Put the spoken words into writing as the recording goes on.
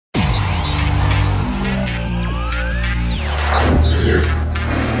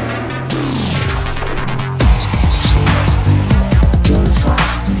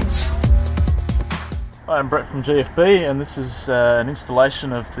I'm Brett from GFB, and this is an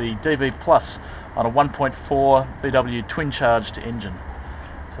installation of the DV Plus on a 1.4 VW twin-charged engine.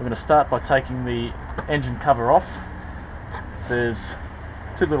 So we're going to start by taking the engine cover off. There's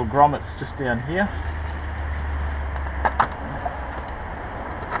two little grommets just down here.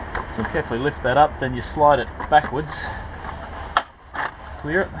 So carefully lift that up, then you slide it backwards,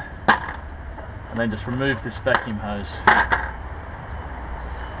 clear it, and then just remove this vacuum hose.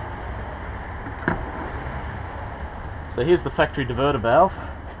 So here's the factory diverter valve.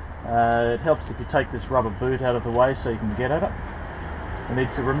 It helps if you take this rubber boot out of the way so you can get at it. We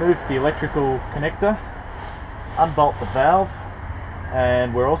need to remove the electrical connector, unbolt the valve,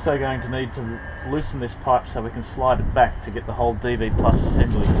 and we're also going to need to loosen this pipe so we can slide it back to get the whole DV Plus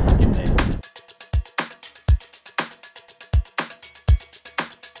assembly in there.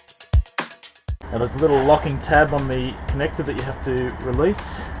 Now there's a little locking tab on the connector that you have to release.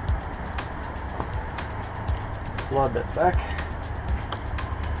 Slide that back.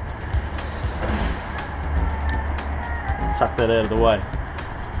 And tuck that out of the way.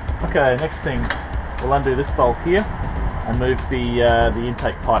 Okay, next thing, we'll undo this bolt here and move the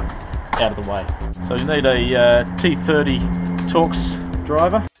intake pipe out of the way. So you need a T30 Torx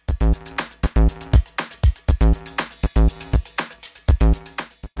driver.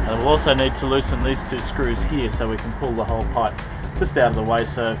 And we'll also need to loosen these two screws here so we can pull the whole pipe just out of the way,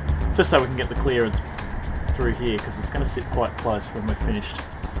 just so we can get the clearance through here, because it's going to sit quite close when we're finished.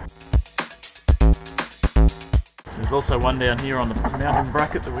 There's also one down here on the mounting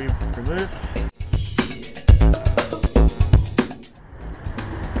bracket that we removed.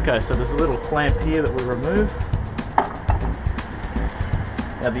 Okay, so there's a little clamp here that we remove.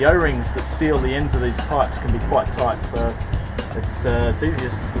 Now the O-rings that seal the ends of these pipes can be quite tight, so it's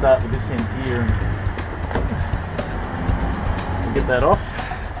easiest to start with this end here and get that off.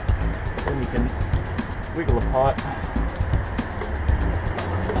 Then you can wiggle the pipe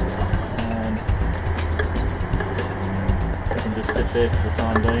and you can just sit there for the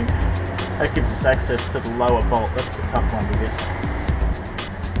time being. That gives us access to the lower bolt. That's the tough one to get.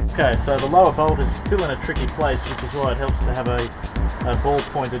 Okay, so the lower bolt is still in a tricky place, which is why it helps to have a ball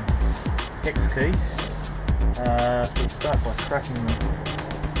pointed hex key. So we'll start by cracking them.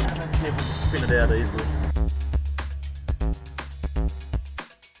 Let's see if we can spin it out easily.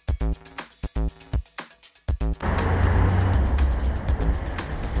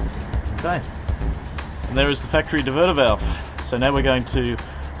 Okay, and there is the factory diverter valve. So now we're going to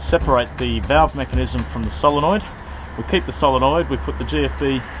separate the valve mechanism from the solenoid. We keep the solenoid, we put the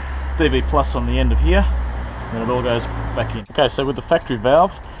GFB DV Plus on the end of here, and it all goes back in. Okay, so with the factory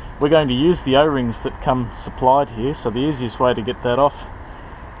valve, we're going to use the O-rings that come supplied here. So the easiest way to get that off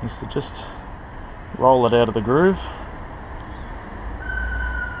is to just roll it out of the groove.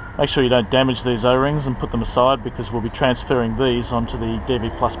 Make sure you don't damage these O-rings and put them aside, because we'll be transferring these onto the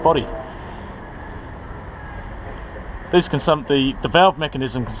DV Plus body. These can the valve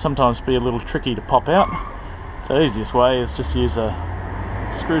mechanism can sometimes be a little tricky to pop out. So the easiest way is just use a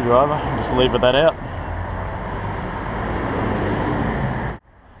screwdriver and just lever that out.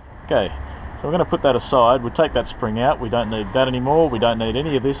 Okay, so we're going to put that aside. We'll take that spring out. We don't need that anymore. We don't need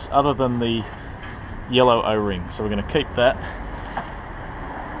any of this other than the yellow O-ring. So we're going to keep that.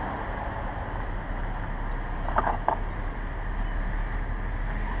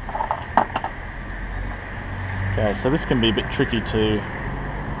 Okay, so this can be a bit tricky to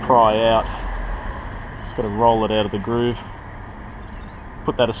pry out. Just got to roll it out of the groove.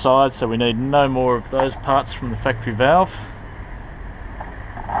 Put that aside, so we need no more of those parts from the factory valve.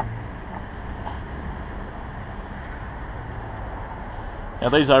 Now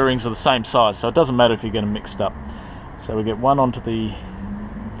these O-rings are the same size, so it doesn't matter if you get them mixed up. So we get one onto the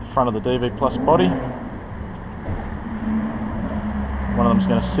front of the DV Plus body. One of them's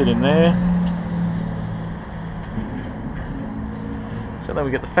going to sit in there. So then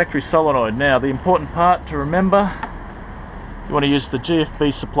we get the factory solenoid. Now the important part to remember, you want to use the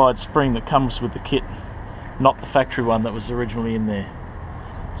GFB supplied spring that comes with the kit, not the factory one that was originally in there.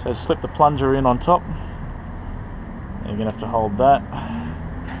 So slip the plunger in on top. You're going to have to hold that.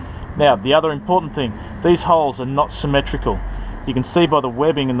 Now the other important thing, these holes are not symmetrical. You can see by the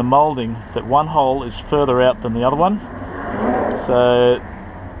webbing and the moulding that one hole is further out than the other one. So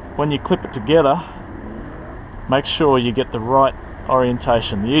when you clip it together, make sure you get the right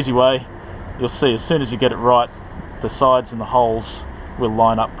orientation. The easy way, you'll see as soon as you get it right, the sides and the holes will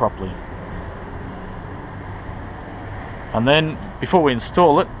line up properly. And then before we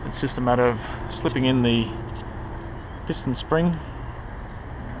install it, it's just a matter of slipping in the piston spring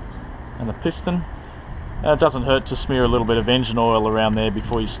and the piston. Now, it doesn't hurt to smear a little bit of engine oil around there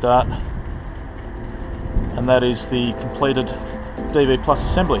before you start. and that is the completed DV Plus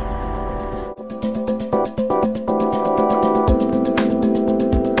assembly.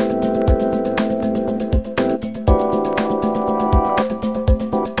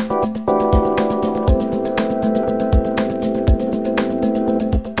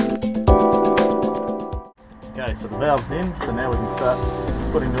 Okay, so the valve's in, so now we can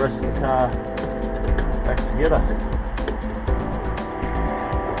start putting the rest of the car back together.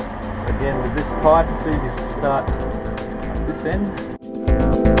 Again, with this pipe, it's easiest to start at this end.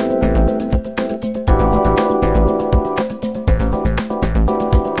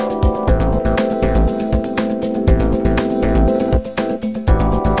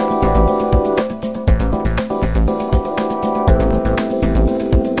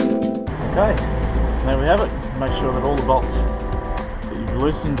 Okay, there we have it. Make sure that all the bolts that you've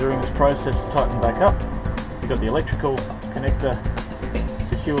loosened during this process are tightened back up. You've got the electrical connector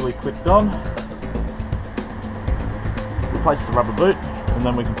securely clipped on. Replace the rubber boot, and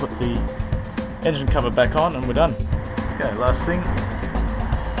then we can put the engine cover back on and we're done. Okay, last thing.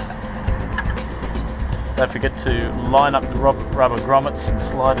 Don't forget to line up the rubber grommets and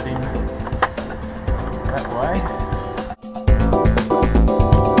slide it in that way.